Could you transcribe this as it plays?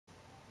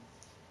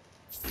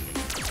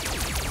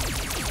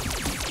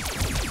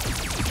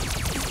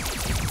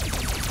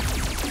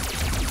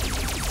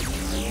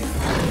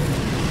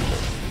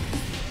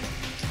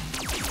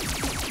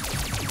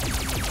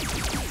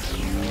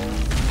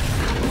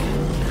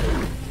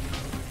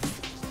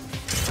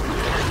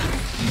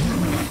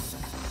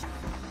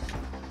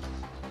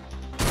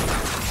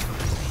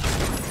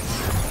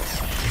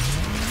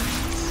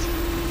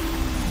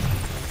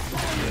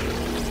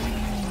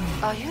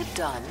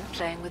Done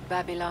playing with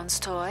Babylon's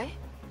toy?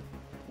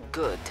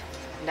 Good.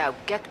 Now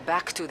get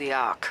back to the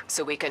Ark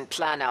so we can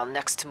plan our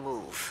next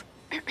move.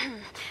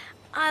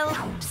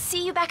 I'll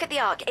see you back at the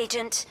Ark,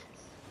 Agent.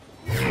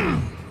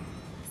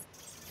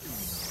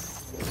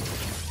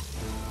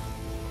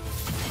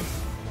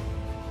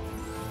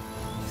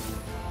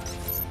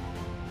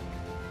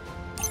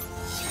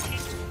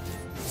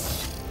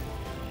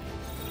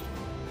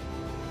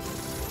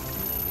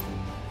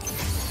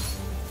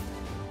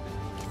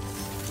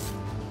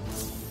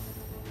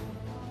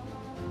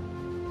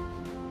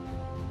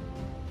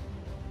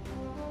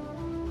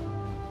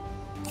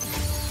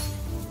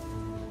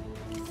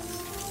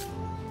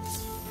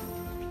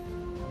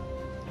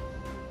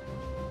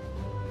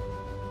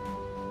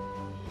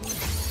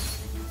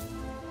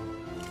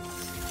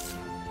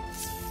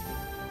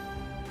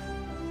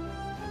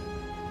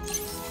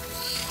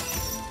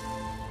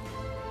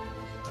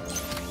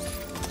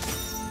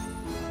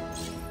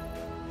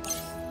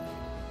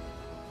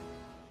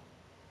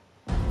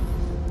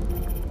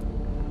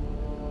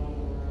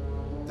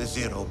 The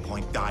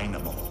 0-point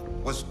dynamo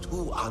was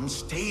too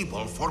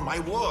unstable for my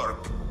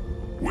work.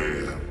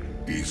 Where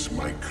is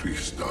my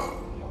crystal?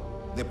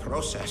 The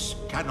process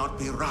cannot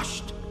be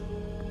rushed.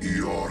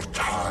 Your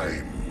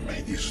time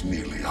is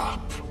nearly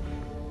up.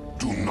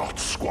 Do not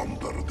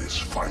squander this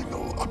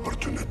final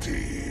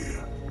opportunity.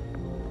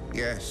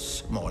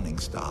 Yes,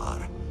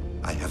 Morningstar.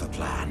 I have a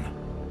plan.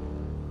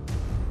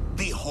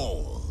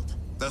 Behold,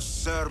 the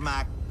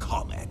Cermak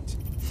Comet.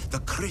 The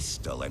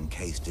crystal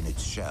encased in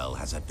its shell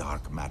has a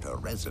dark matter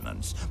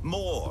resonance,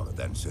 more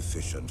than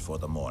sufficient for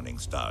the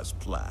Morningstar's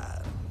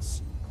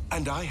plans.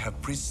 And I have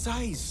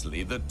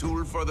precisely the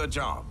tool for the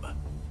job.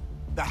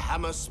 The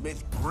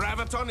Hammersmith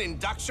Graviton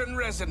Induction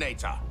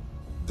Resonator.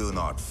 Do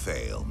not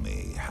fail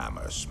me,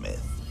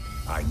 Hammersmith.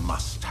 I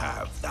must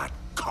have that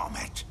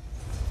comet.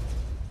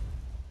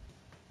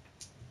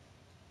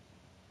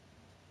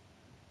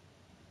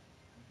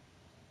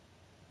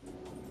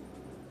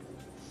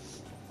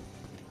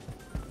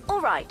 All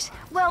right.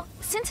 Well,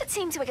 since it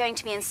seems we're going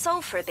to be in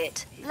Seoul for a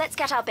bit, let's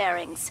get our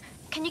bearings.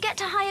 Can you get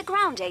to higher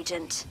ground,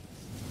 Agent?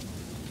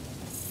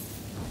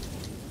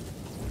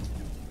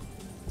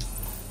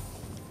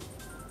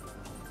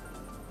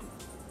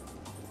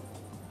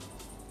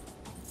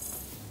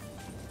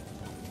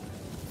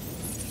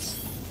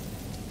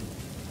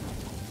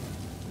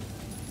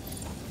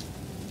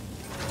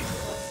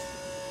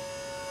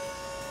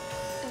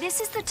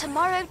 This is the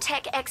Tomorrow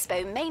Tech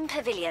Expo main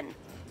pavilion.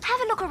 Have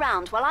a look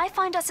around while I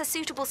find us a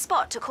suitable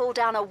spot to call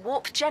down a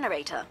warp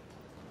generator.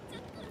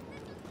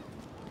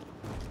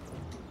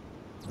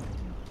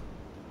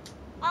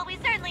 While we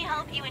certainly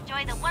hope you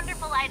enjoy the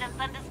wonderful items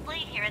on display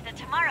here at the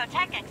Tomorrow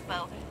Tech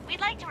Expo, we'd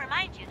like to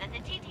remind you that the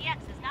TTX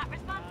is not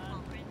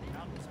responsible for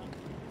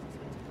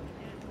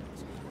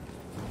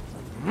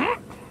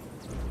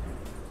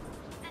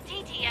The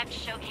TTX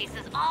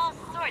showcases all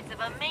sorts of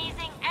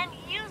amazing and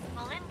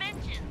useful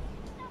inventions.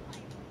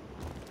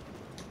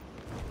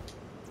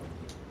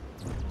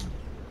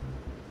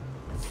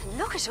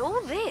 Look at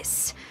all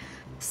this.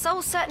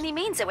 Seoul certainly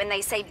means it when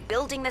they say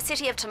building the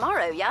city of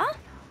tomorrow, yeah?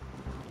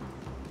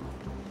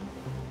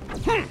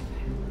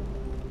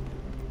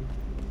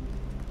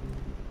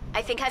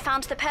 I think I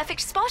found the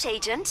perfect spot,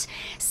 Agent.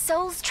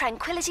 Seoul's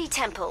Tranquility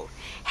Temple.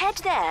 Head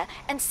there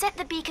and set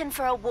the beacon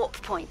for a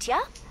warp point,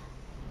 yeah?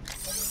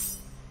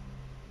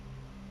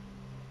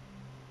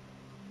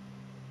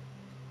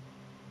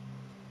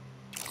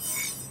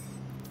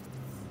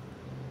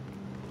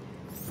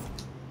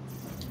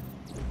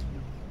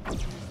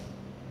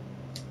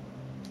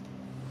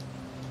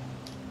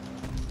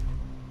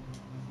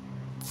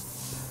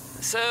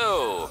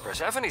 So,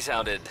 Persephone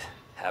sounded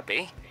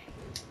happy.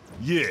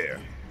 Yeah,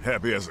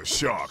 happy as a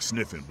shark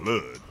sniffing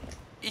blood.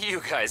 You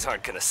guys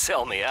aren't gonna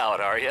sell me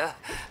out, are ya?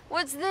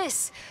 What's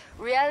this?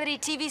 Reality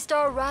TV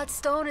star Rod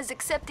Stone is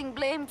accepting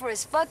blame for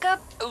his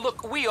fuck-up?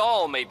 Look, we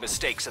all made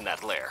mistakes in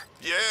that lair.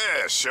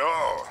 Yeah,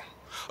 sure.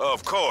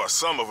 Of course,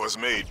 some of us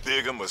made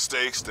bigger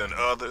mistakes than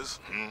others.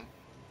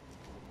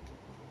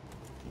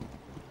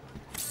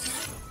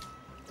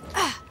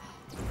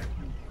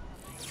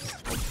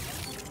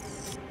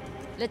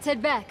 Let's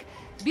head back.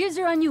 Beers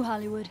are on you,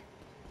 Hollywood.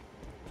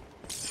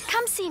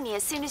 Come see me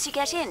as soon as you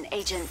get in,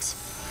 Agent.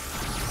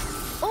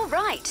 All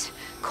right.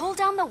 Call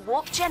down the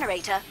warp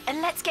generator and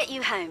let's get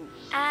you home.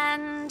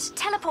 And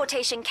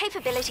teleportation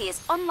capability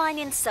is online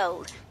in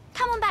Seoul.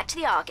 Come on back to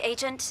the Ark,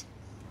 Agent.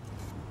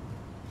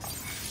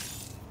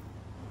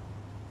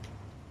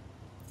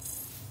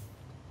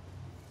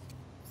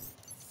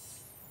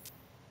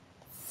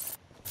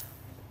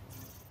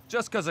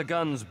 Just 'cause a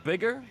gun's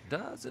bigger,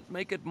 does it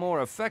make it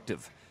more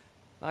effective?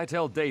 I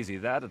tell Daisy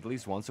that at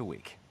least once a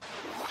week.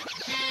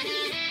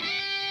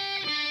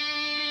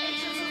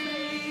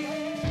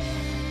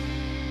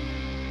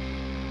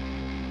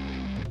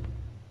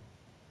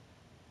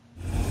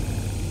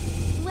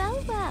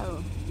 Well,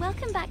 well.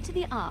 Welcome back to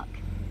the Ark.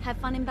 Have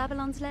fun in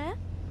Babylon's lair?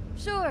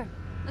 Sure,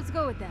 let's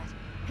go with that.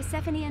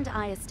 Persephone and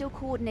I are still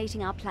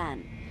coordinating our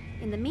plan.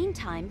 In the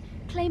meantime,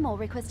 Claymore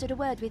requested a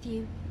word with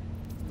you.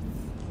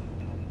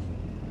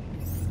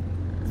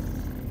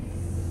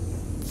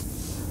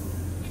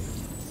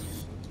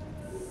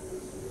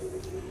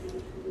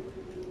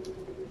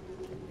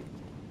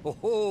 Ho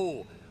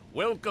ho!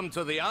 Welcome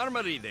to the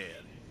armory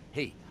there.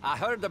 Hey, I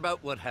heard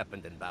about what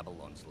happened in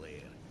Babylon's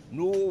lair.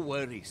 No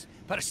worries.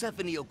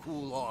 Persephone'll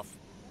cool off.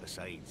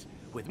 Besides,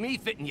 with me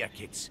fitting your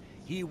kits,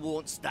 he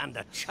won't stand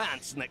a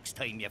chance next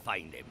time you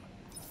find him.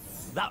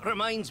 That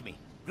reminds me,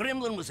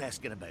 Gremlin was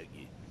asking about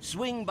you.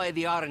 Swing by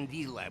the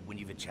R&D lab when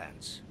you've a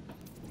chance.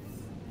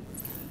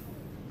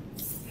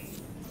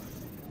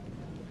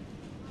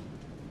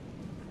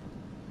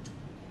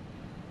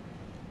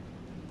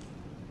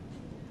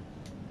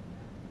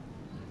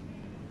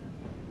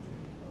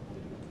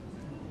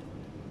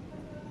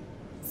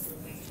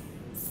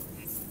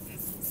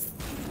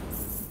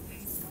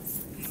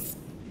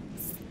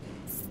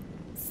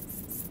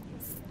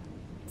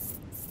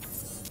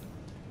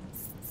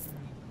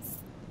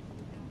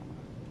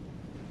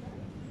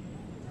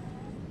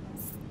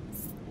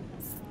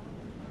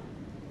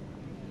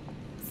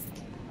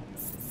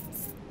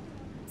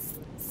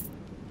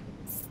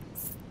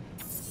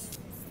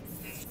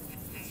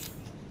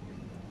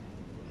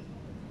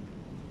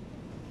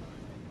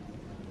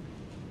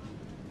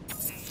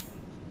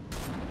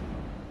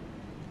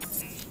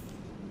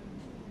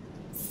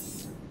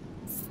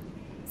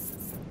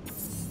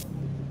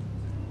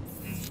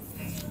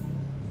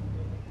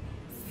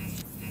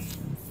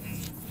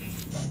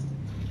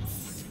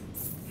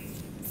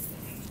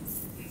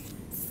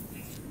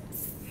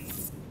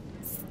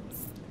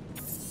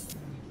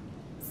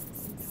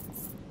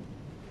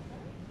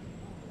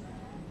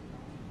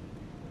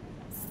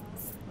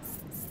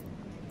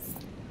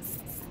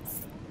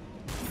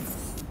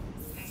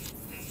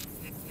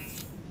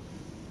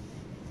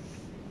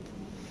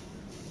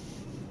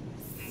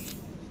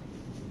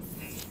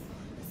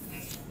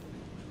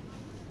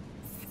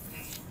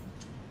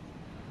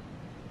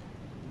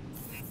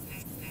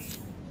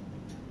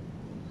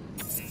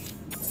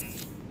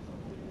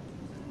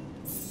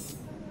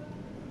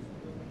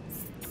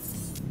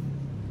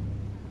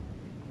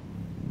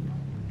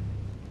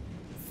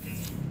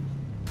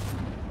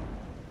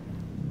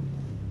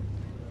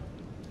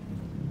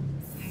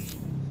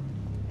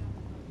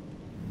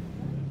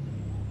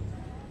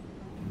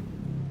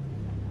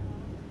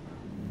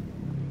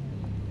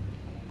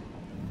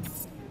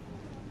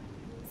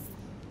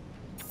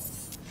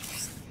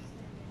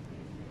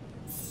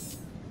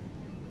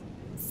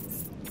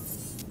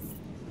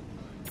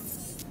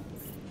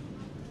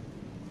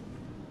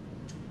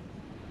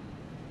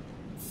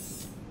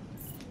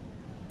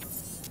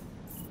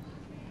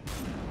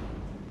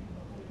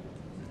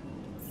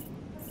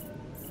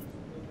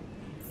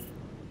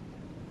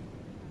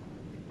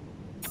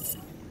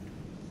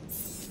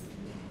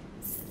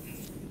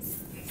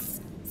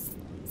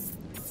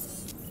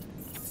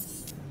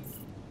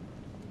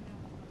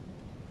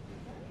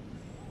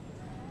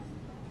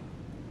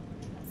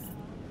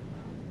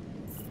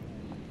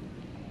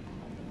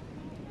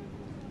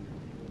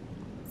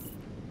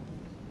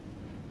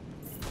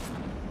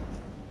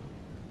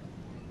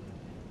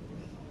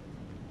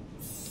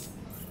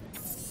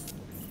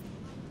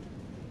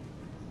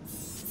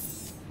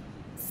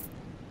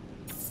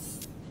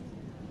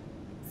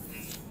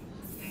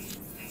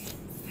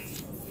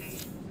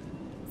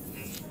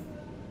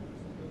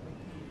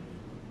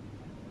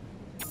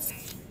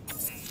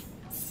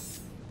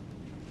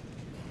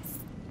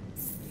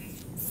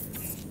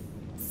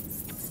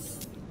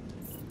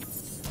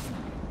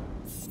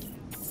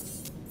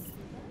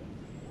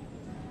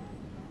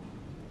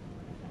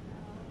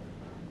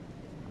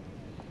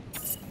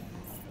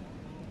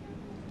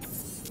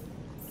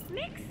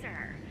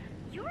 Mixer,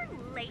 you're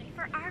late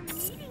for our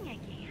meeting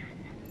again.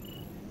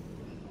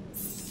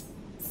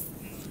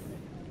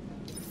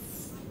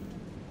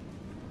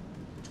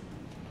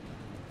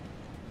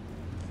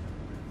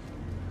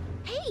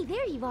 Hey,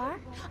 there you are.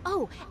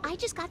 Oh, I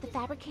just got the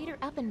fabricator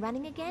up and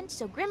running again,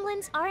 so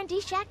Gremlin's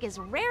R&D shack is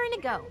raring to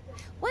go.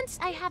 Once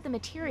I have the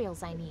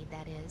materials I need,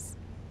 that is.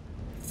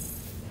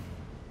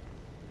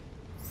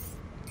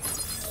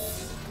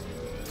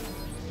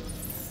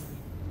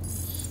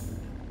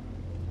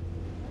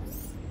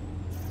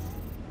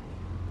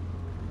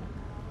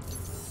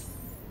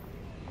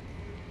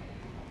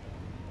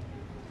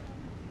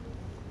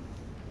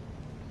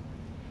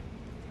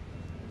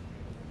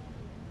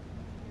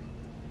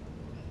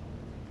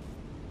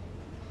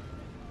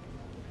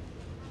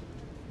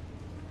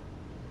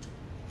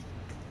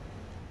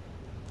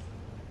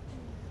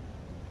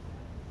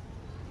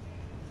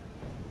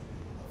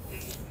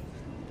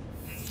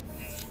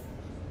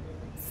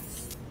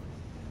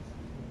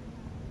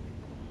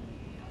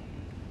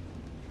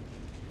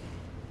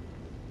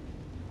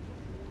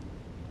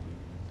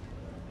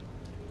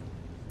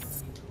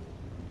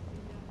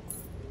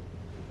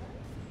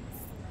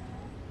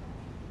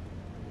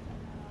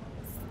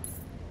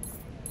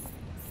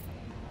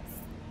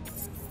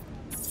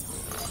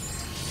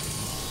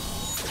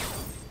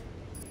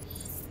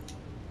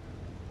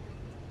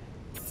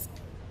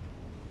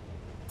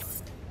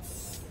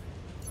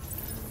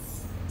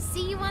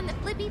 See you on the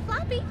flippy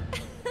floppy.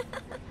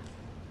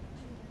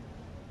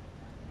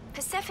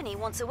 Persephone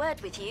wants a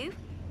word with you.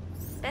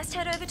 Best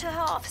head over to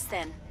her office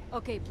then.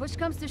 Okay, push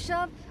comes to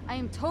shove, I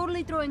am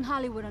totally throwing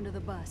Hollywood under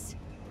the bus.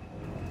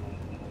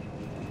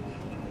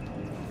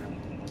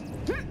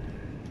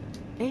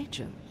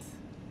 Agent?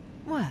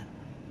 Well,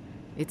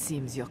 it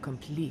seems your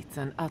complete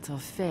and utter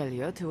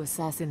failure to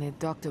assassinate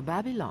Dr.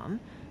 Babylon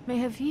may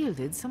have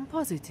yielded some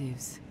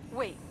positives.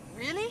 Wait,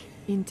 really?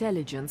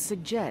 Intelligence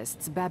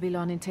suggests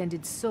Babylon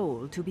intended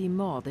Soul to be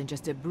more than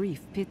just a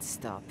brief pit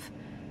stop.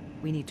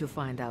 We need to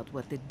find out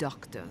what the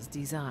Doctor's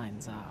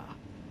designs are.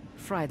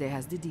 Friday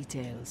has the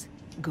details.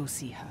 Go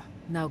see her.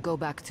 Now go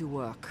back to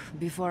work,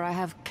 before I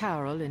have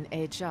Carol in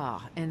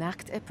HR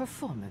enact a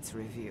performance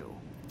review.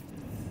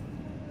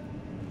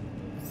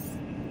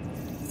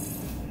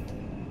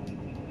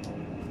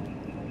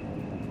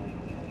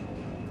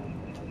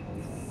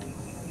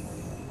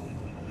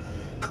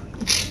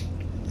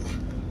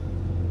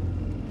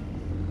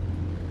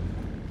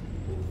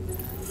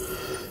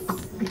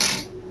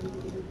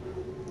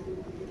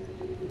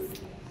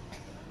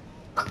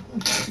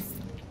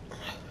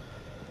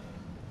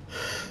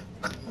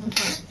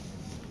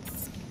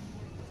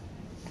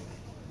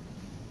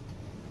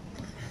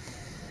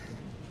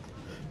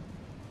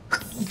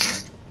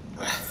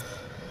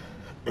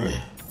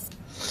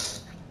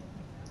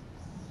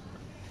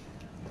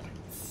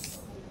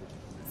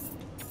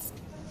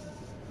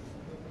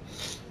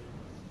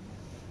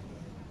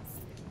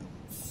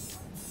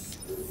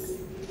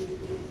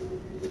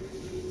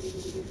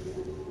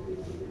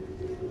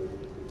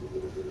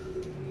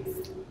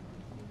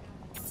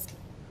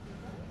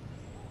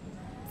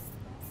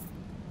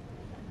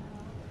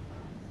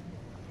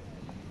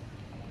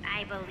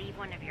 I believe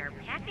one of your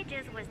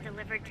packages was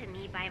delivered to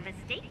me by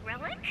mistake,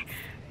 Relic.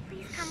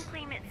 Please come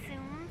claim it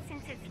soon,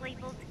 since it's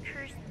labeled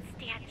Cursed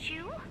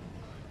Statue.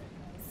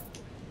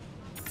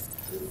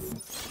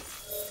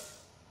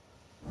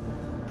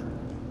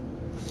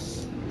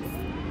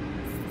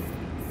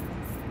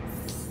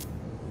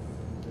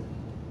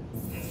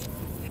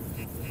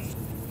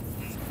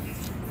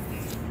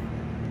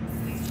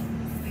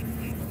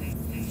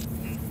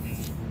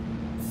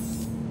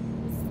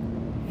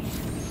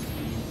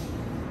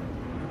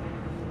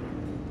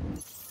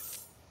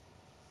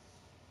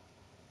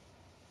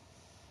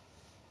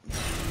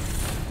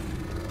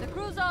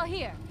 All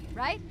here,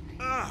 right?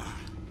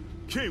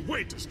 Can't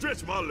wait to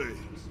stretch my legs.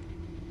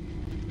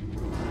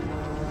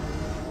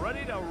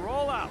 Ready to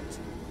roll out.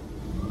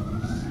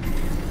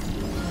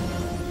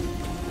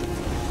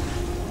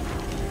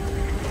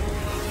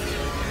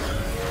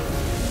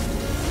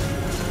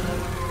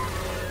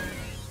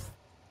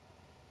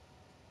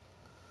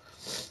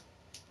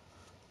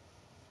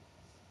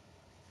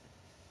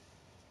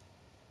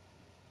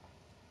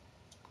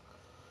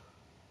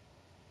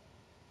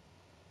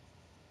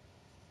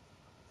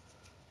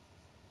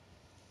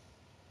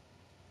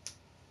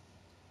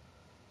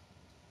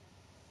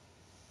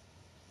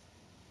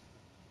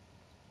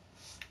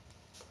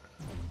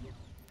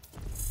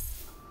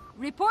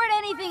 Report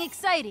anything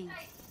exciting.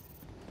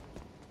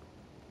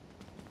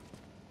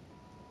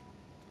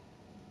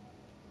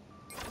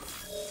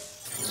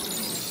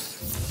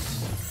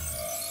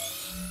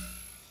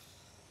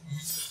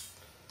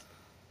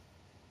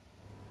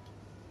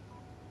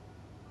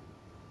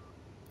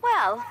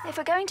 Well, if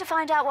we're going to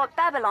find out what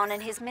Babylon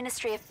and his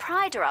Ministry of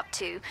Pride are up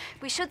to,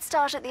 we should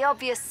start at the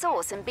obvious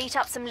source and beat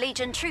up some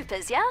Legion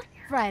troopers, yeah?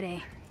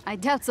 Friday. I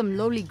doubt some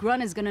lowly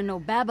grunt is gonna know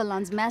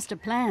Babylon's master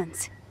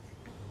plans.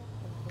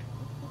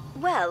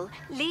 Well,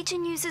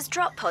 Legion uses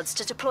drop pods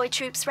to deploy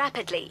troops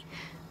rapidly.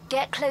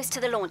 Get close to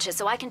the launcher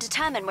so I can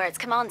determine where its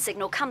command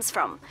signal comes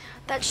from.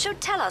 That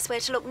should tell us where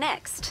to look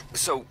next.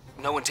 So,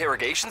 no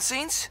interrogation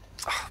scenes?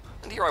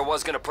 And here I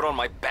was gonna put on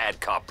my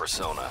bad cop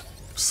persona.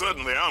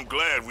 Suddenly, I'm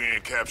glad we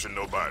ain't captured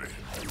nobody.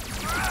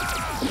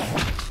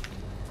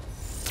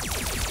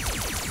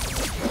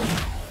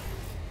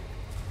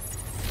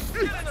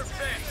 Get in their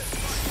face!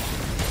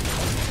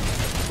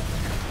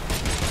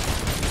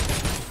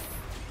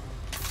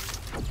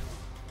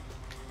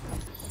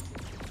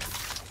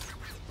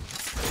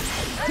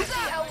 Let's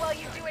see how well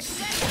you do it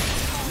next!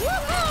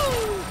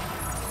 Woohoo!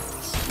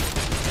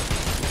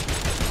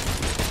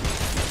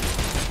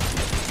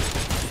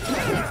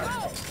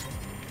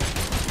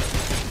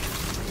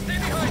 Stay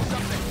behind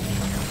something!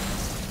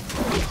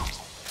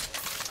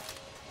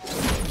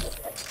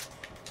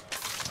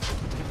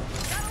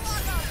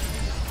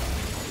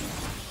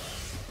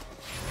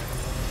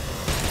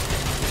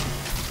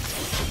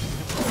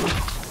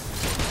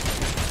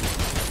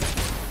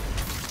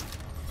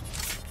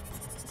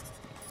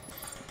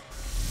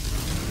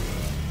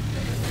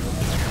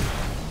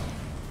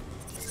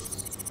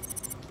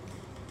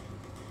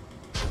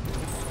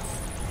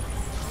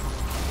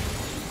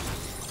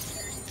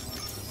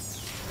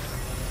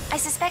 I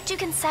suspect you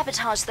can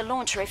sabotage the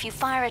launcher if you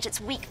fire at its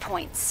weak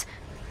points.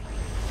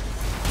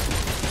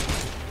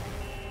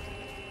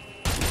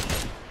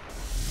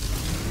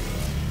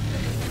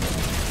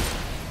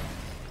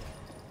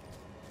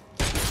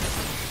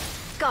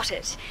 Got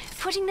it.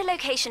 Putting the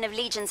location of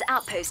Legion's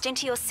outpost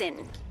into your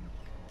SIN.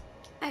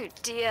 Oh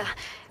dear.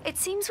 It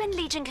seems when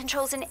Legion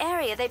controls an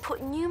area, they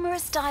put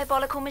numerous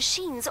diabolical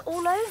machines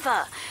all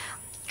over.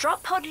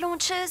 drop pod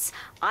launchers,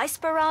 ice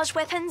barrage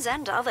weapons,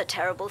 and other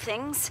terrible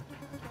things.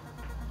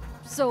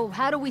 So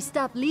how do we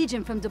stop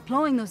Legion from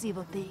deploying those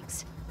evil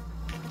things?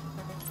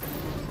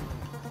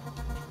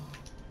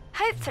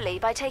 Hopefully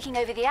by taking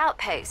over the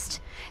outpost.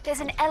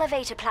 There's an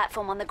elevator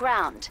platform on the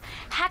ground.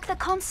 Hack the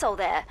console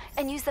there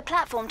and use the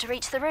platform to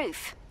reach the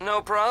roof.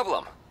 No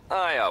problem.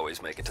 I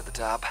always make it to the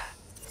top.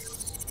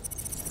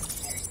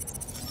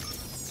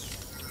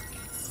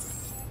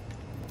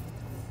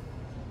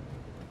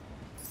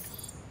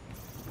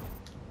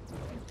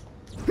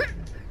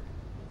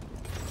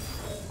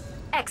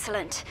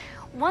 Excellent.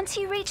 Once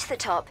you reach the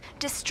top,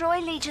 destroy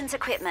Legion's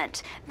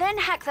equipment. Then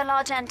hack the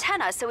large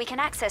antenna so we can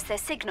access their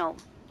signal.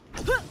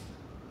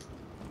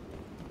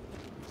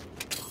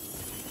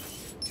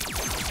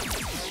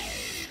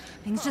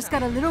 Things just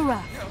got a little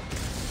rough.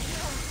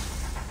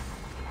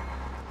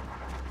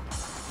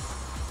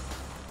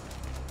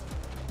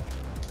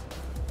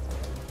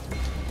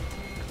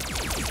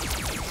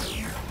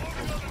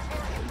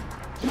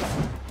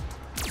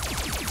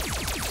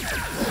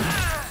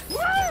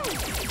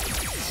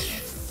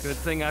 Good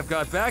thing I've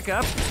got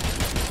backup.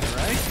 All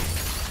right.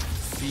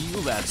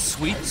 Feel that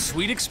sweet,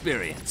 sweet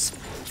experience.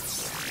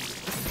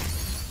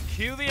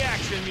 Cue the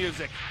action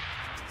music.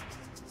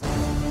 I'm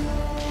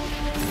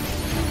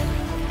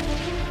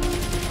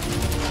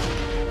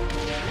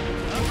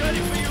ready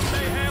for you,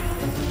 Mayhem.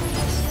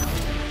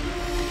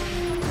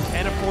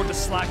 Can't afford to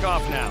slack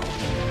off now.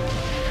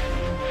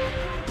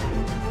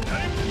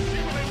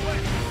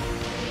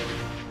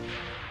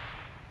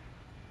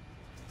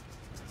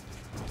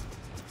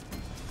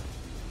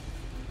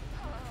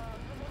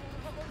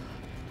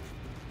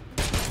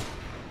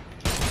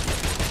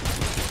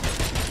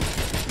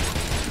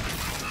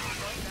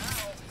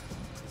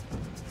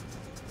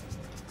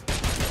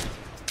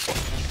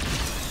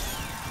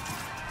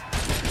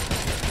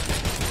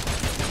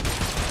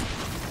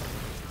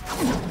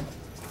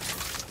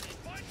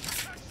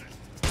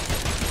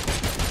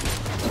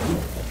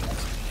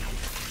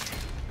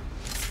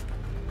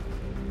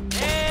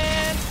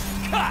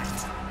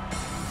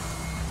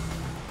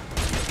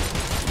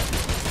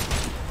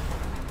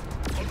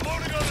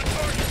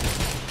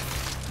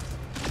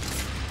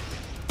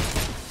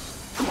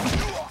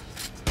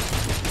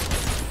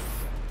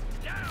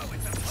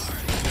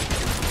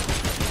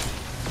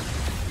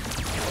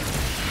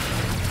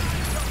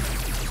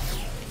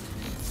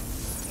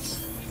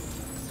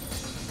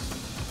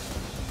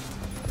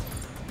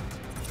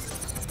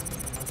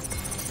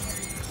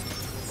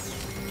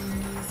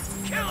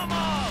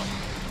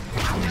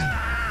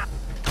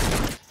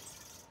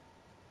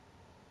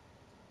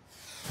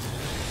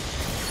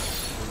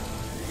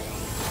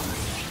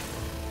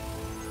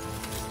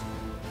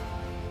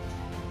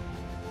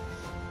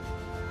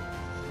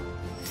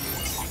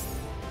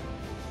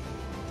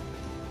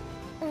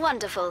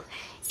 Wonderful.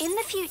 In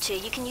the future,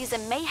 you can use a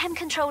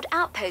Mayhem-controlled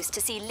outpost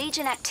to see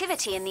Legion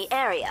activity in the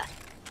area.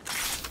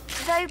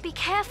 Though be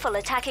careful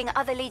attacking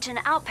other Legion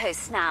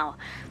outposts now.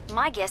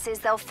 My guess is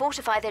they'll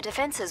fortify their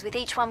defenses with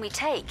each one we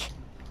take.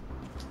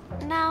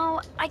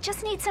 Now, I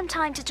just need some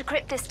time to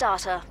decrypt this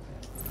data.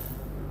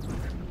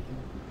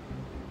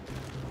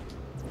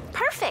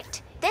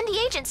 Perfect! Then the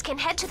agents can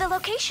head to the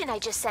location I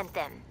just sent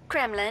them.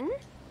 Kremlin,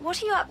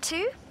 what are you up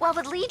to? Well,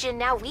 with Legion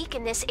now weak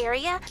in this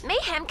area,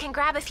 Mayhem can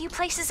grab a few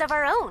places of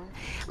our own.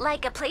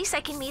 Like a place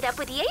I can meet up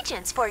with the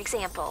agents, for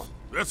example.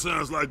 That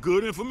sounds like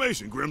good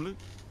information, Gremlin.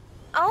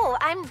 Oh,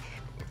 I'm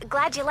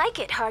glad you like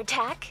it,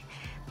 Hardtack.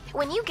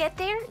 When you get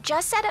there,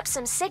 just set up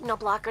some signal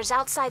blockers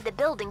outside the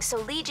building so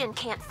Legion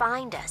can't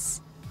find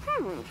us.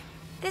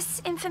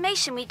 This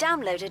information we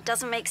downloaded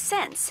doesn't make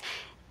sense.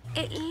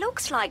 It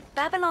looks like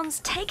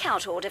Babylon's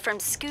takeout order from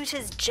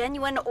Scooter's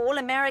genuine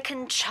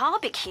all-American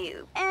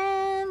charbecue.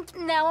 And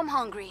now I'm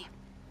hungry.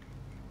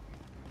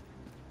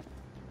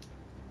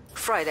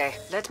 Friday,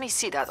 let me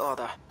see that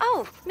order.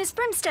 Oh, Miss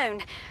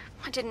Brimstone.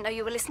 I didn't know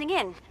you were listening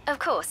in. Of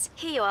course,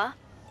 here you are.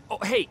 Oh,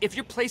 hey, if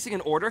you're placing an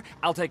order,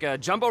 I'll take a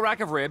jumbo rack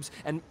of ribs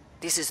and...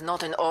 This is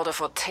not an order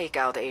for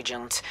takeout,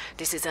 Agent.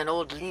 This is an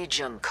old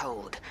Legion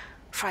code.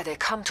 Friday,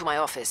 come to my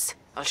office.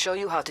 I'll show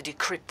you how to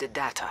decrypt the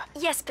data.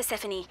 Yes,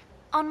 Persephone.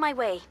 On my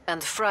way.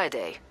 And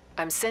Friday,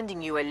 I'm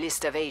sending you a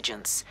list of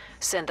agents.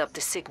 Send up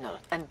the signal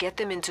and get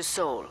them into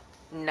Seoul.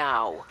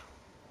 Now.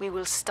 We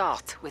will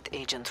start with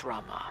Agent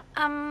Rama.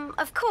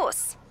 Of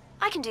course.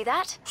 I can do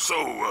that. So,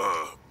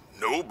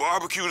 no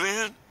barbecue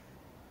then?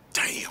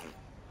 Damn.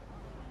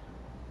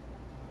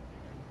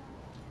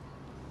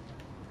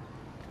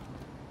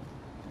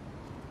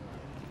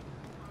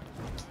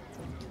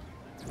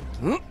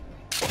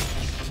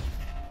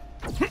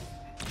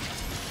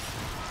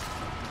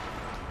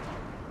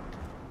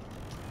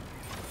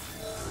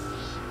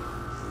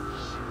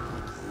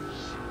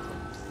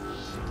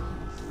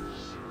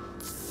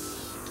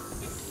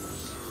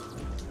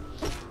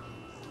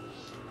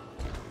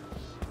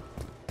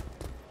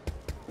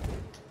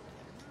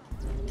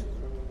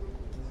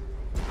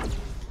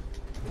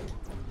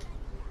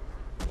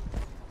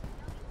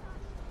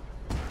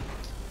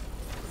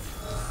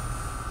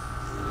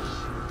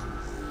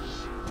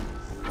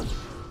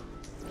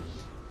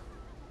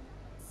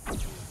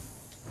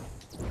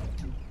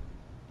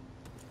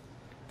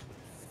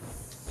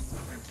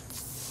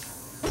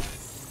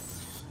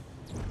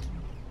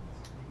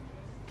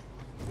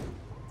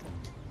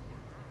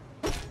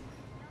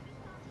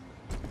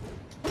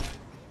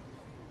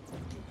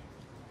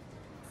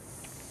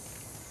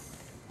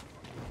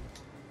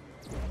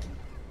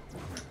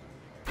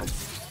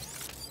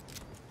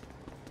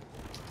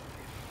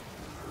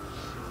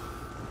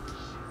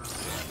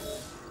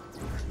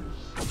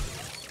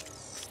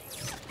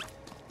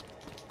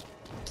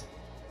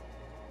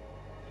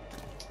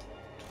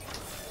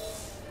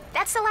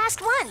 That's the last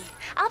one.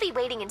 I'll be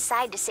waiting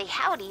inside to say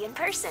howdy in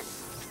person.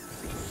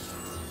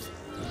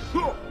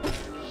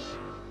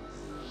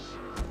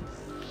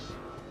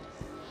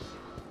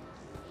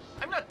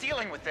 I'm not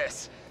dealing with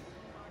this.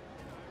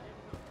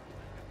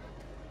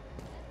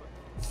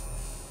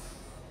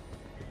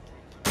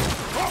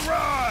 All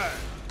right!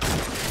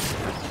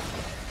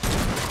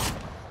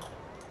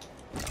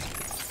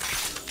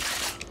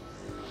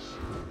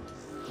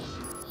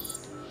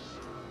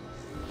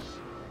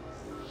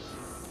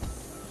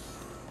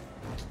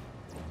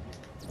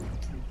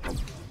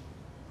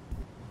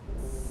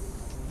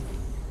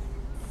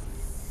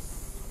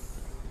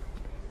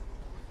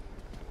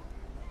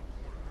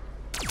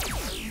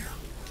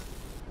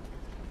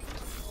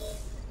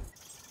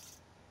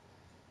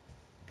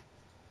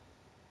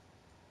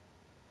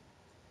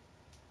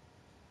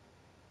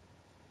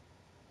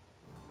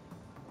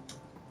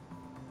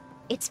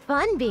 It's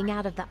fun being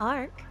out of the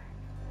Ark.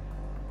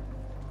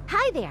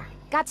 Hi there.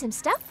 Got some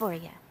stuff for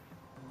you.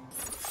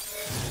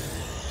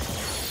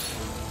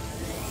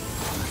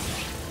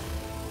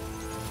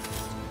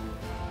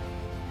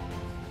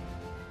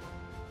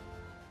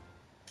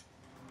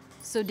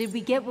 So did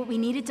we get what we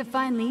needed to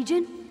find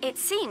Legion? It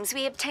seems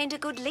we obtained a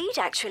good lead,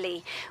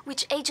 actually,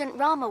 which Agent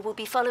Rama will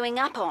be following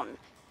up on.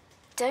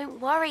 Don't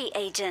worry,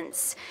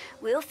 agents.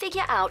 We'll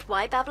figure out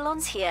why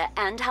Babylon's here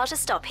and how to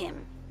stop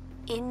him.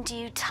 In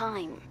due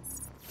time.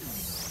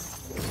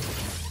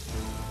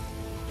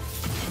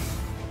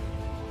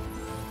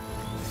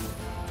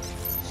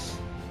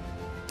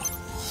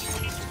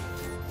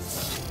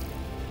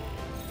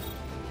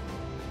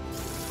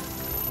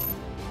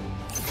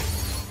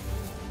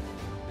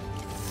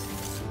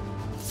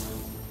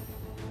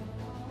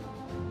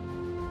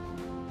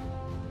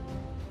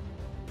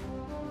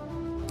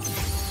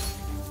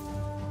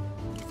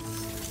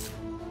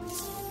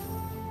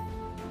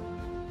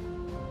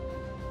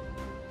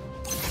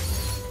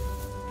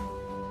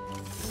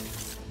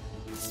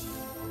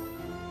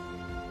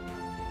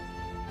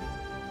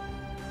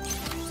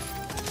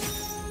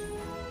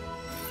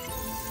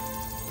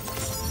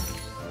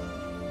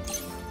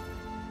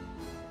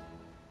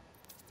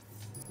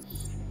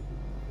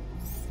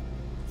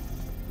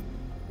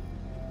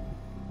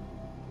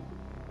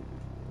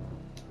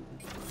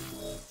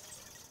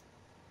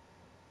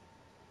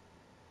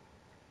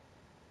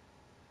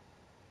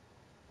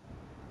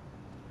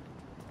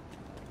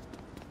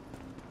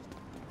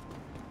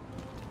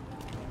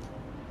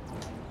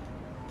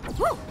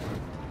 Woo!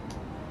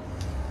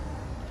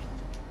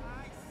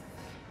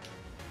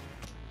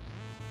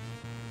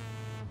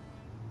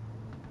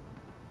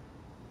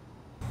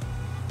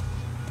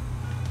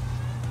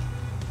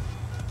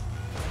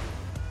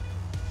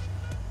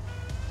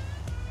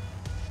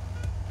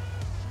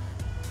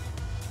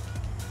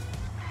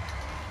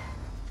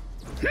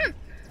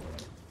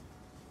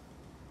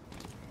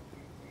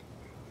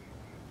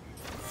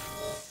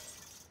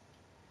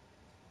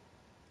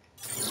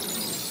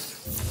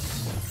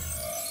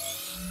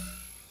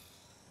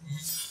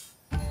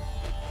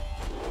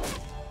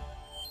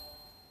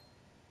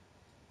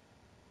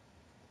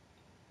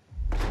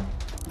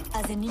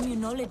 As an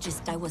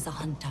immunologist, I was a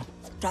hunter,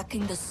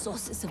 tracking the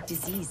sources of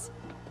disease.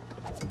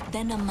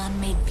 Then a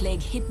man-made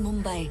plague hit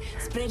Mumbai,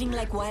 spreading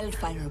like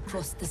wildfire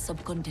across the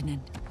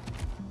subcontinent.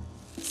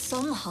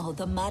 Somehow,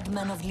 the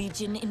madman of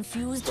Legion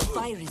infused a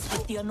virus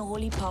with the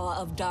unholy power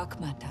of dark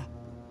matter.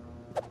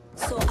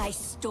 So I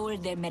stole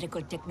their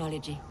medical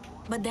technology,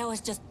 but there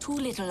was just too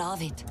little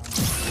of it.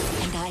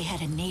 And I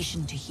had a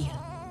nation to heal.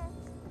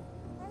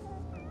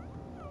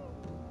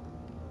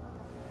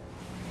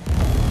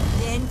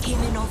 Then came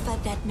an offer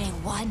that may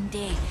one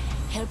day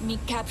help me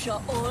capture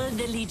all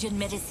the Legion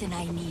medicine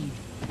I need.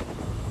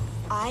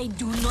 I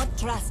do not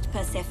trust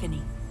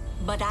Persephone,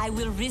 but I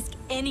will risk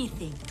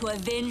anything to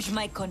avenge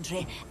my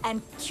country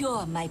and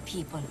cure my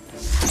people.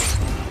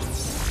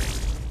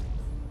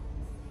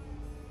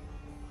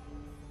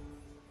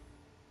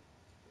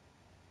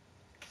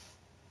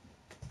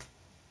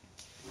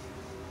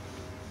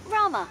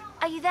 Rama,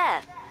 are you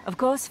there? Of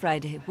course,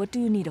 Friday. What do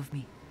you need of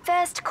me?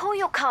 First, call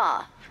your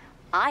car.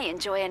 I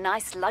enjoy a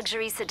nice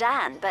luxury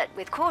sedan, but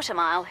with quarter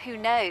mile, who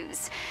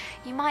knows?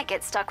 You might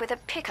get stuck with a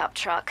pickup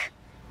truck.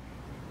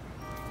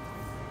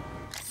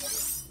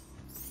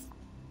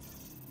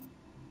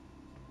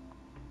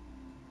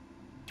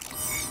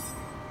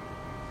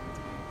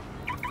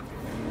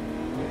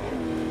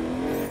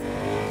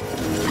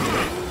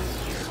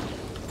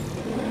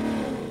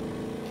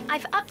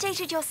 I've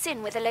updated your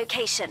SIN with a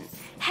location.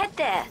 Head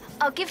there.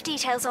 I'll give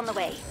details on the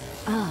way.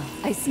 Ah,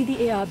 I see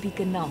the AR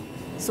beacon now.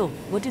 So,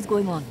 what is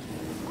going on?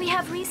 We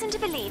have reason to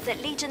believe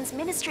that Legion's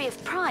Ministry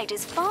of Pride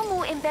is far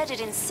more embedded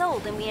in Seoul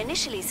than we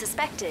initially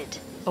suspected.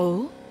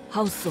 Oh?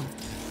 How so?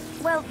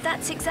 Well,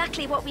 that's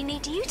exactly what we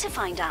need you to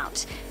find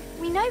out.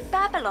 We know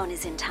Babylon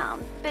is in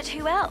town, but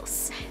who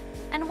else?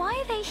 And why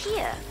are they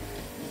here?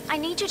 I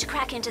need you to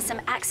crack into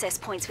some access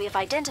points we have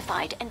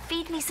identified and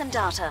feed me some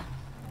data.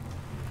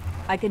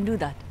 I can do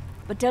that.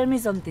 But tell me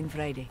something,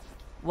 Friday.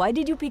 Why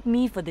did you pick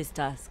me for this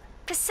task?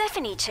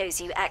 Persephone chose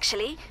you,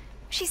 actually.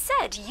 She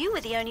said you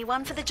were the only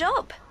one for the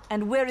job.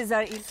 And where is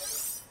our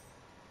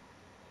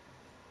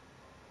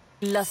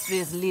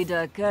illustrious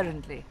leader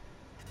currently?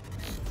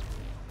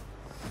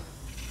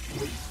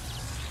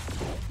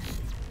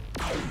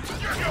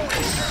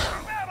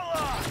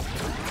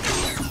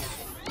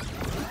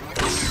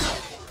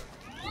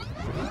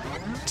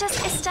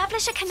 Just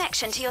establish a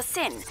connection to your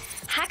SIN,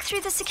 hack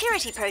through the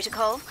security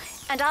protocol,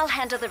 and I'll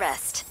handle the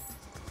rest.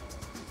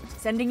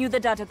 Sending you the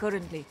data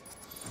currently.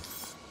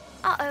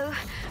 Uh-oh.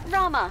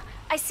 Rama,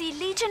 I see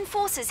Legion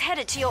forces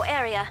headed to your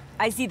area.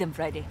 I see them,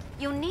 Friday.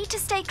 You'll need to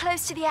stay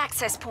close to the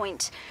access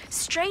point.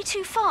 Stray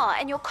too far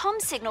and your comm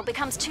signal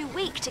becomes too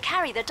weak to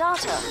carry the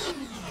data.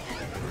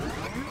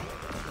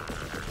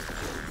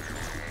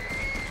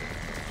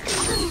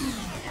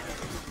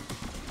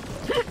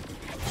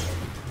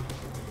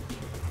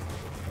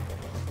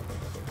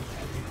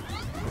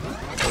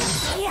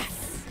 Yes!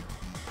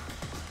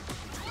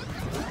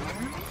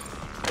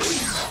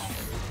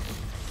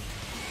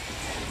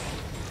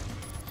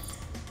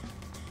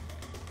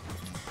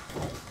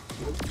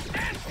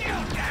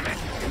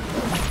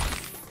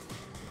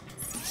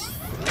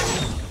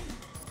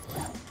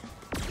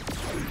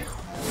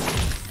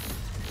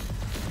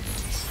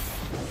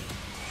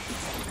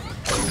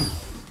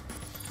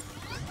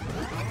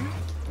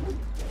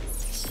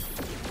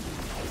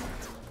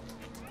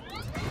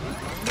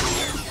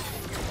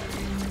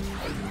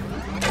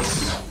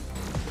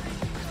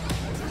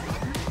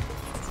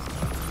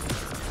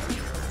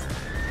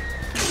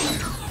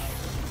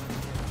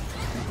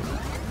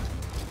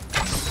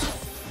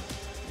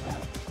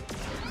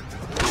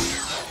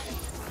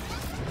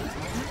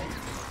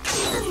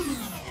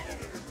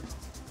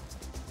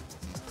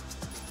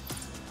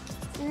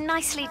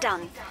 Nicely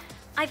done.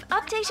 I've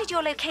updated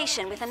your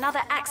location with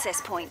another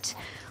access point.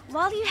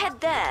 While you head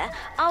there,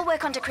 I'll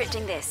work on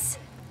decrypting this.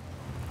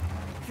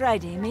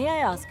 Friday, may I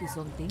ask you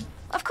something?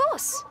 Of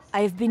course.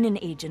 I've been an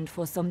agent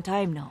for some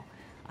time now.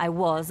 I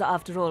was,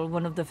 after all,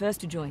 one of the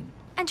first to join.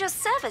 And your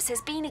service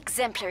has been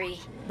exemplary.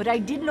 But I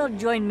did not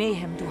join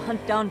Mayhem to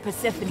hunt down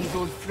Persephone's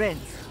old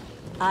friends.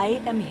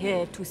 I am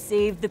here to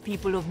save the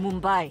people of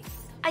Mumbai.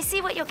 I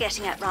see what you're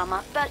getting at,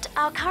 Rama, but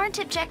our current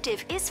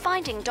objective is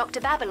finding Dr.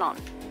 Babylon.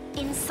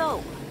 In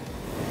Seoul.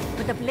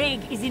 But the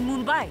plague is in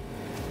Mumbai.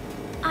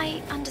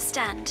 I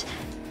understand.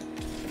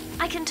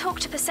 I can talk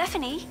to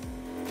Persephone.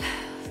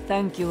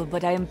 Thank you,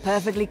 but I am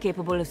perfectly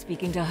capable of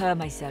speaking to her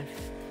myself.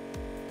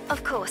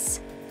 Of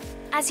course.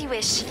 As you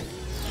wish.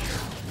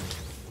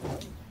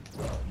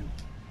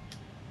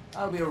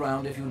 I'll be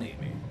around if you need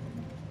me.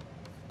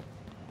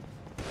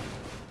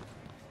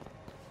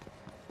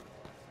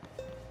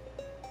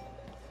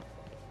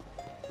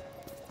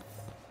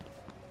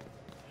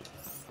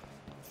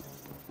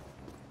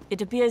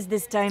 It appears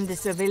this time the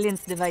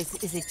surveillance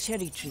device is a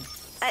cherry tree.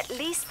 At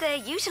least they're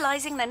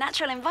utilizing the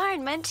natural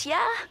environment,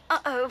 yeah?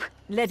 Uh-oh.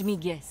 Let me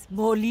guess.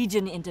 More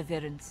Legion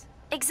interference.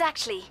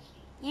 Exactly.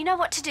 You know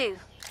what to do.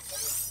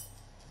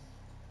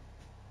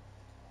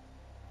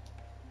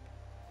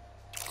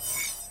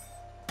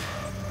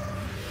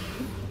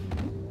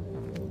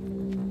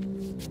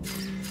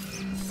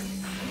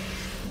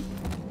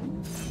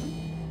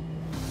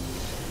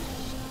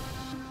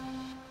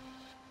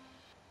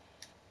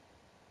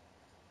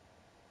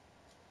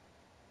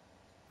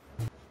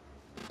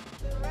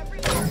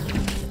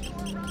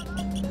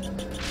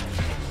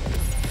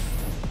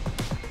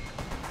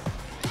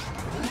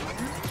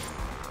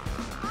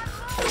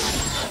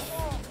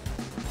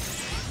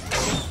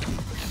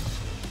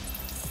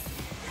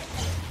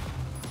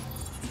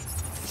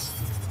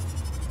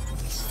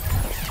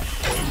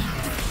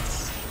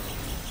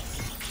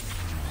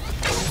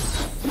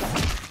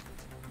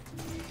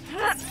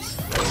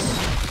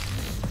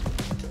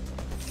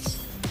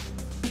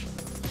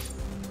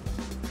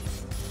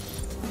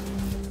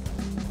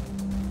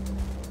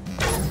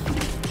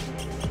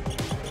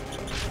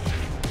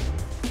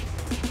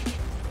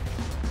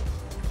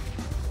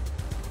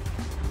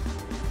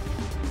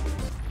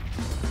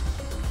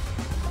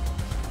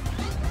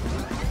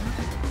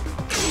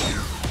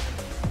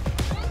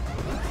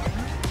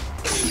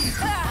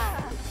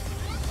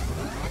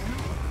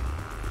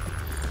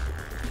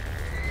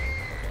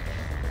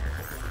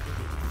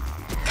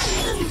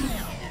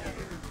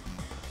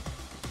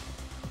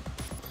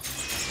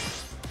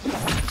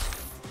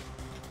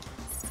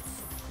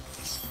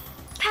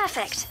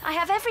 Perfect. I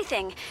have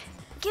everything.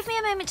 Give me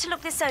a moment to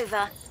look this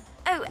over.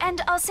 Oh, and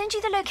I'll send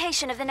you the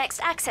location of the next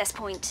access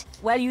point.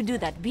 While you do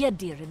that, be a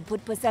dear and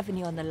put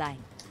Persephone on the line.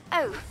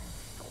 Oh.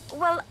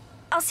 Well,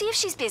 I'll see if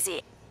she's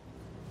busy.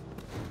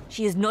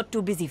 She is not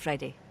too busy,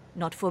 Friday.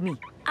 Not for me.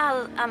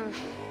 I'll,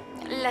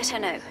 let her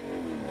know.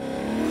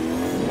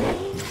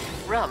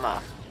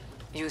 Rama,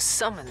 you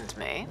summoned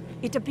me?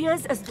 It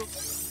appears as though...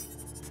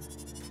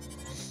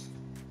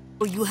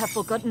 Oh, you have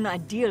forgotten our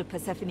deal,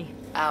 Persephone.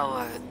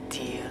 Our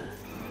deal?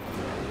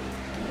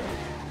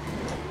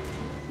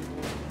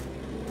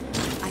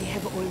 I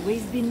have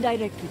always been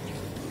direct with you.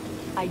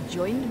 I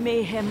joined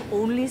Mayhem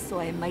only so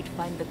I might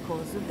find the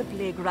cause of the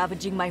plague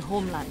ravaging my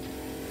homeland.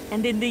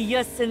 And in the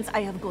years since,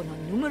 I have gone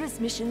on numerous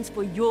missions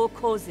for your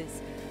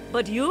causes.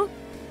 But you?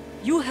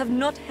 You have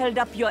not held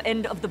up your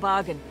end of the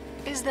bargain.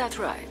 Is that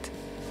right?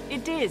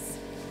 It is.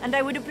 And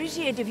I would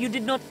appreciate if you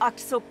did not act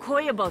so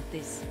coy about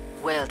this.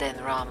 Well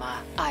then,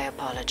 Rama, I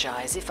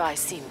apologize if I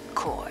seem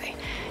coy,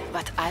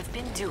 but I've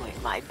been doing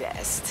my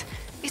best.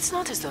 It's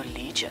not as though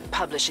Legion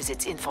publishes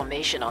its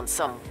information on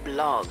some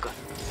blog.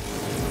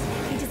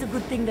 It is a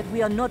good thing that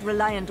we are not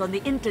reliant on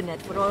the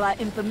internet for all our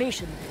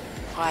information.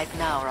 Right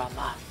now,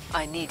 Rama,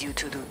 I need you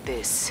to do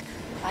this.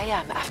 I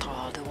am, after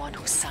all, the one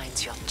who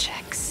signs your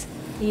checks.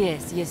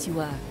 Yes, you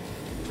are.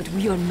 But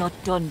we are not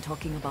done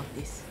talking about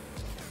this.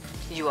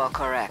 You are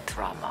correct,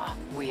 Rama.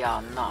 We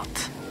are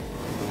not.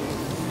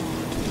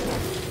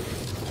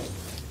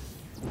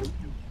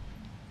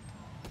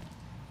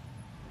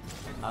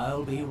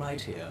 I'll be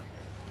right here.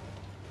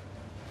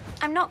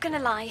 I'm not gonna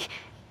lie.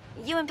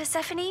 You and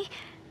Persephone?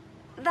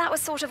 That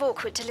was sort of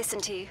awkward to listen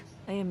to.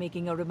 I am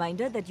making a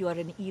reminder that you are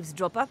an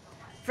eavesdropper.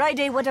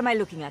 Friday, what am I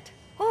looking at?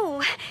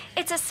 Oh,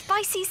 it's a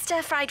spicy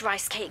stir-fried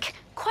rice cake.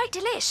 Quite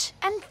delish,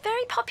 and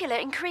very popular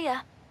in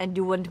Korea. And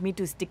you want me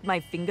to stick my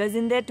fingers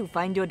in there to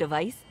find your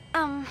device?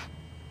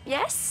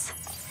 Yes?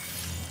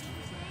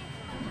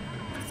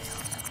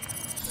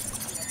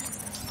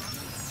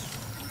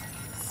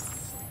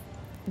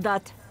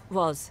 That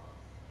was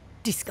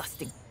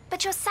disgusting.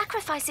 But your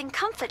sacrificing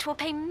comfort will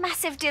pay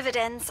massive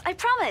dividends, I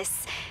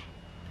promise.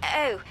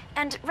 Oh,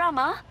 and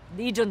Rama?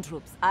 Legion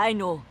troops, I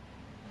know.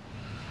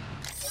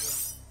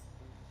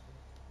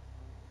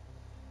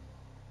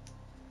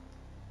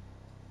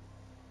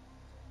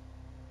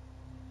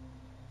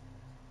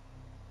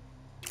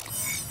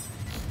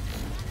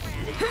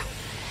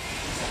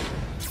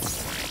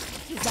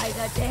 It's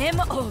either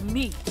them or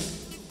me.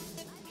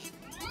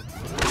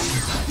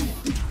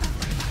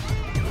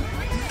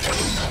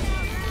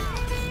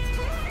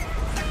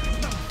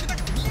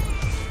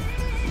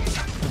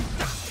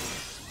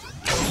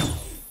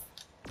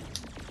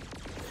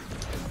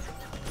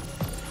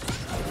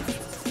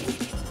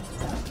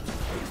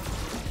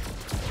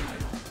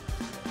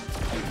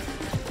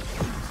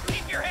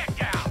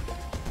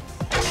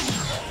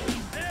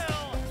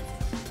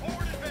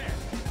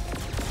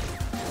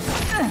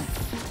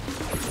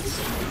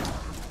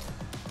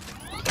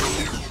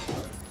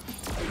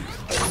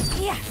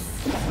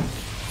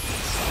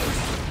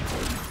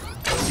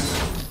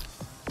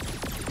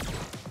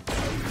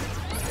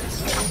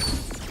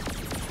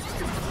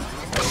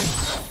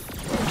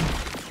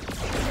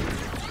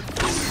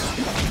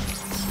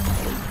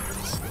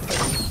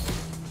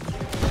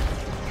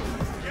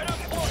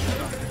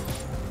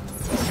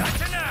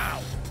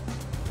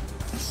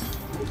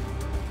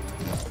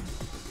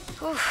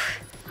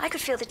 I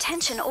could feel the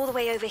tension all the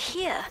way over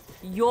here.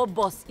 Your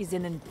boss is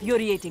an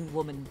infuriating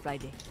woman,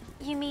 Friday.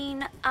 You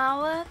mean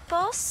our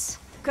boss?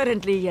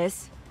 Currently,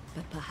 yes,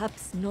 but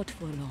perhaps not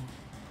for long.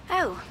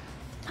 Oh,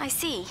 I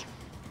see.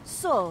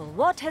 So,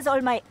 what has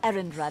all my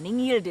errand running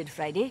yielded,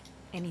 Friday?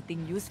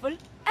 Anything useful?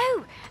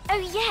 Oh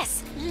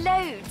yes,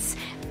 loads.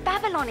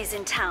 Babylon is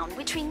in town,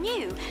 which we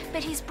knew,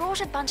 but he's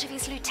brought a bunch of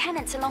his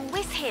lieutenants along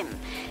with him.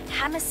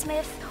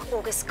 Hammersmith,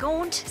 August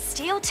Gaunt,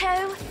 Steel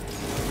Toe.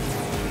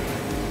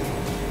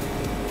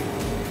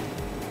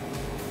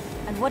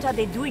 And what are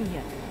they doing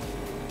here?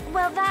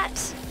 Well,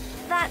 that's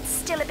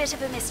still a bit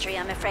of a mystery,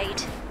 I'm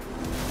afraid.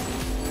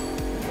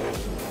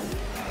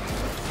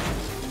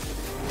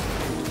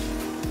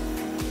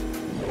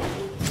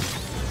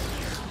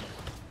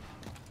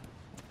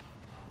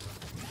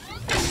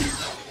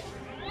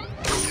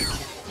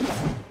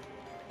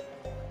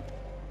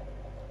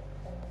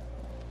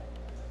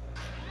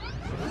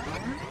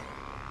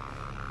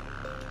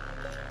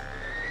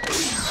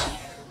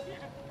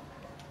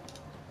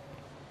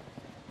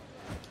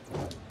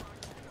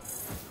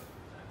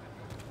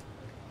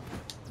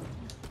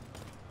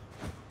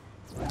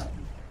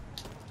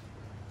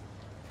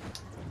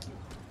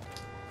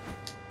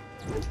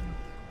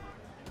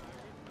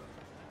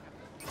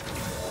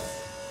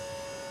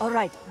 All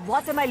right,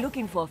 what am I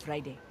looking for,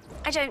 Friday?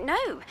 I don't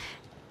know.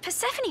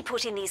 Persephone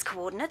put in these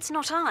coordinates,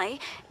 not I.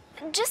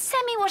 Just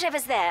send me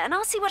whatever's there, and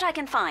I'll see what I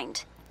can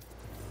find.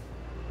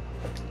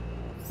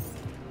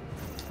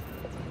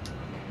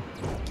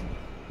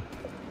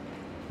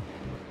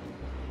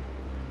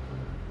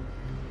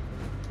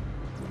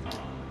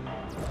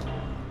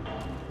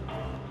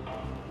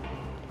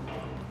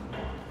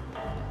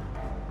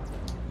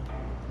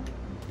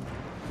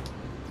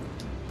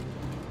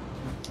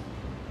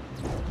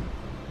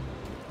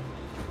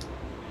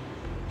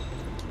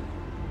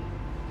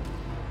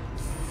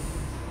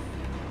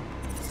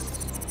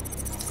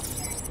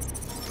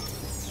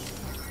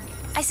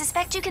 I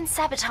suspect you can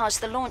sabotage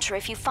the launcher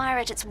if you fire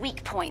at its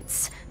weak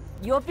points.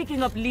 You're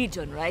picking up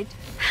Legion, right?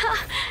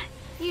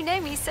 You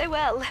know me so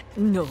well.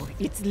 No,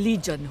 it's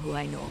Legion who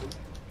I know.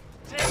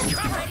 Ready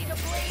to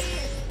bleed!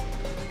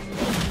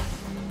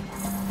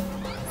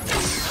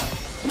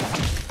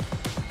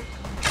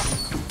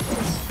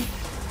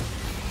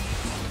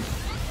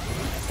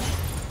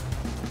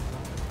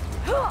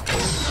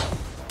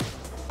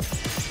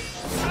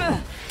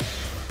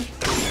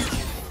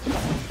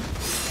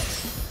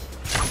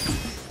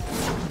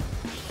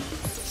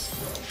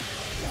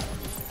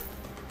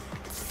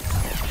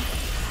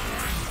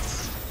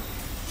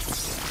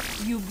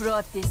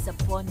 brought this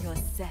upon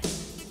yourself.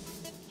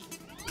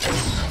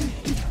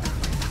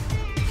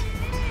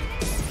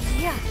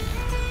 Yeah.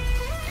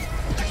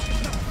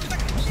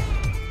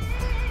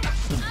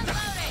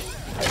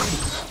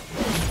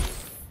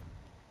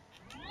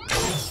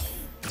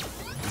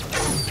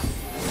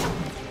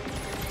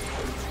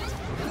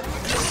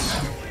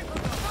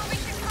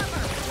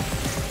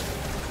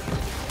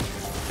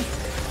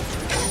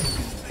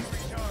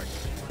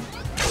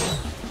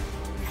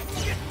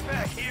 Get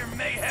back here,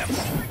 Mayhem!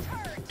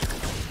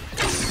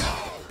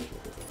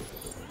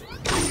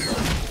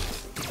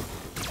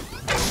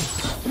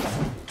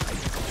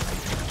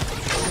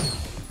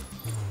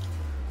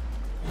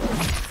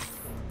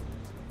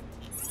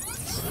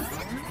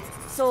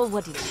 So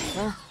what is it,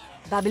 huh?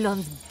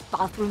 Babylon's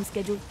bathroom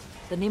schedule?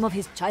 The name of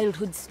his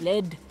childhood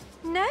sled?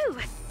 No,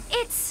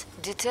 it's...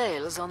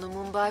 Details on the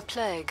Mumbai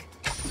plague.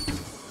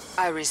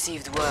 I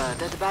received word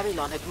that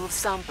Babylon had moved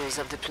samples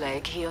of the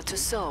plague here to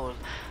Seoul.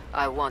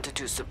 I wanted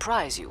to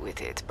surprise you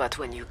with it, but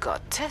when you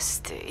got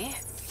testy...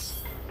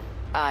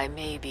 I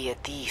may be a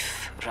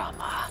thief,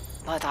 Rama,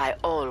 but I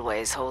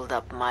always hold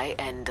up my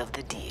end of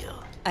the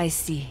deal. I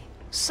see.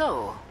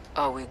 So,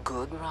 are we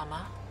good,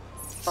 Rama?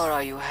 Or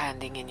are you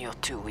handing in your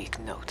 2-week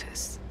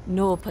notice?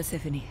 No,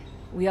 Persephone.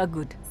 We are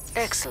good.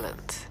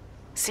 Excellent.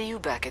 See you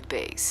back at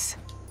base.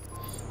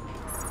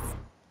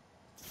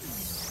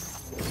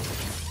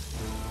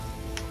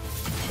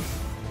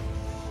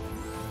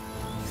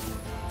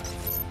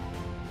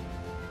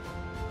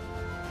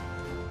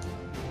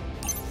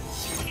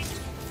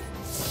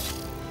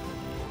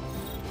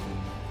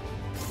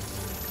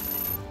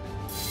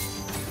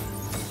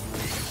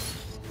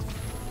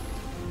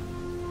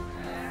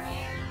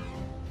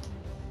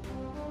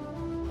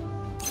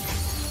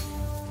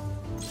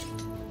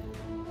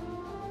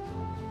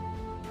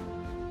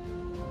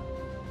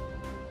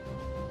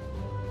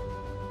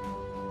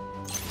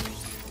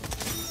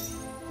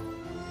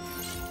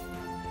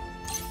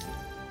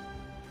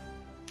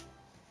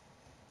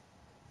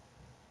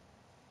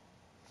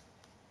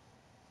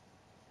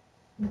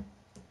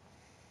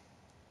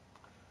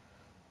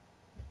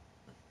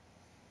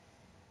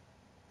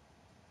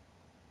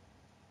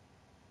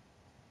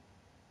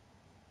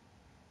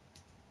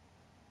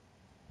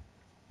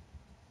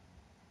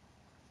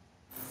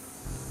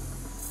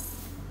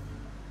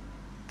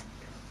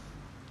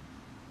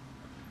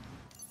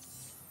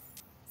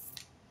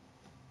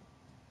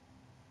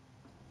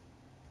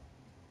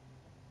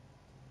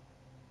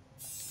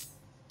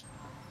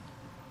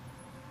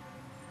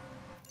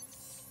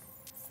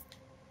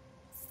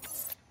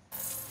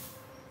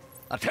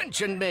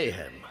 Attention,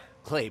 Mayhem.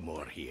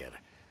 Claymore here.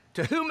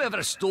 To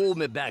whomever stole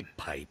my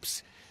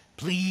bagpipes,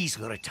 please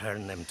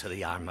return them to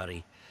the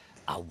armory.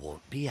 I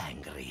won't be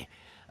angry.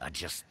 I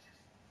just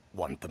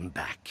want them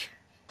back.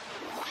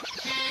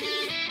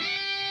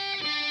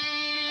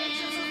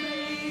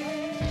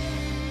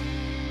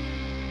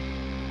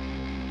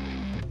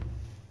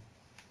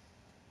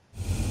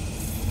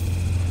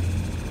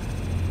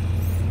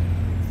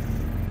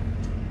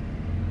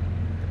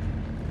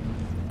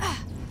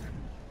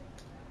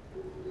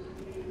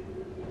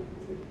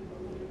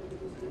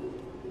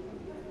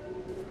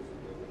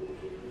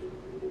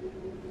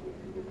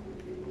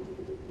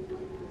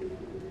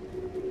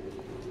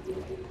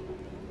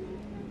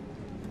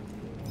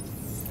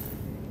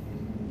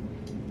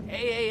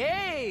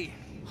 Hey!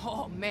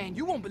 Oh man,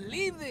 you won't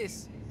believe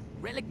this!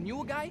 Relic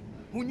knew a guy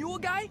who knew a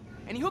guy,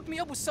 and he hooked me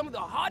up with some of the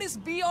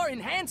hottest VR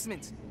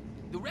enhancements.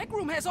 The rec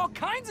room has all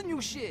kinds of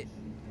new shit.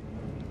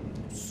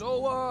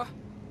 So,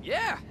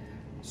 yeah.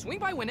 Swing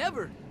by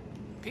whenever.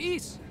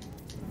 Peace.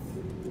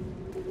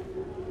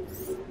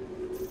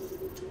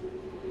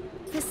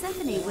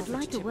 Persephone would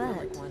like a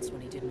word. Once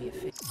when he did me a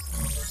favor.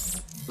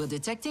 We're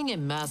detecting a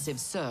massive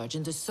surge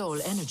in the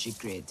Soul energy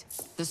grid.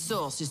 The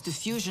source is the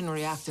fusion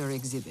reactor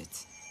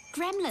exhibit.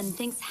 Gremlin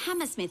thinks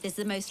Hammersmith is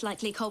the most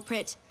likely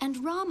culprit,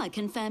 and Rama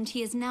confirmed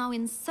he is now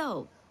in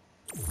Seoul.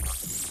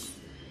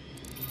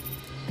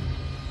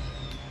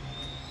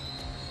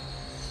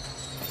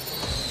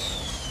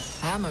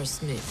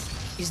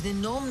 Hammersmith is the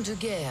nom de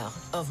guerre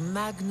of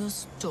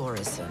Magnus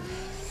Thoresen,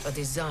 a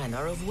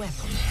designer of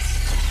weapons.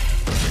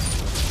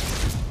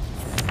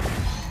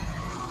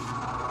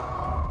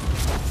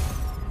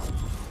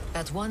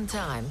 At one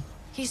time,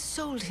 he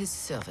sold his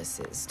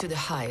services to the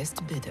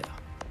highest bidder.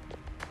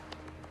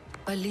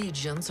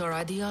 Allegiance or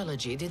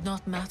ideology did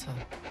not matter,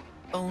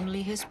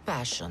 only his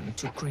passion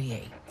to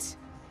create.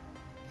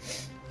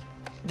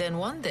 Then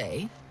one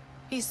day,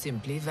 he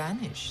simply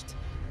vanished.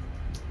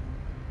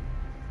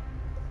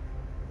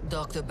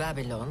 Dr.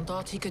 Babylon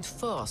thought he could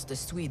force the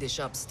Swedish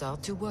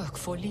upstart to work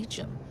for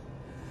Legion.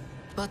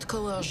 But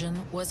coercion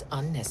was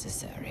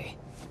unnecessary.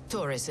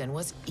 Thoresen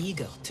was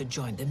eager to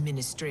join the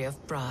Ministry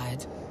of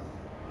Pride.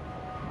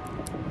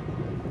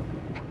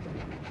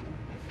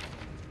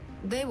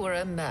 They were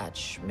a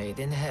match made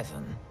in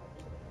heaven.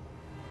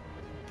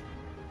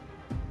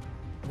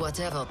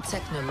 Whatever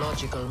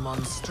technological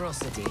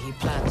monstrosity he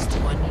plans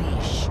to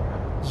unleash,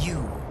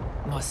 you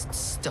must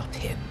stop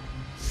him.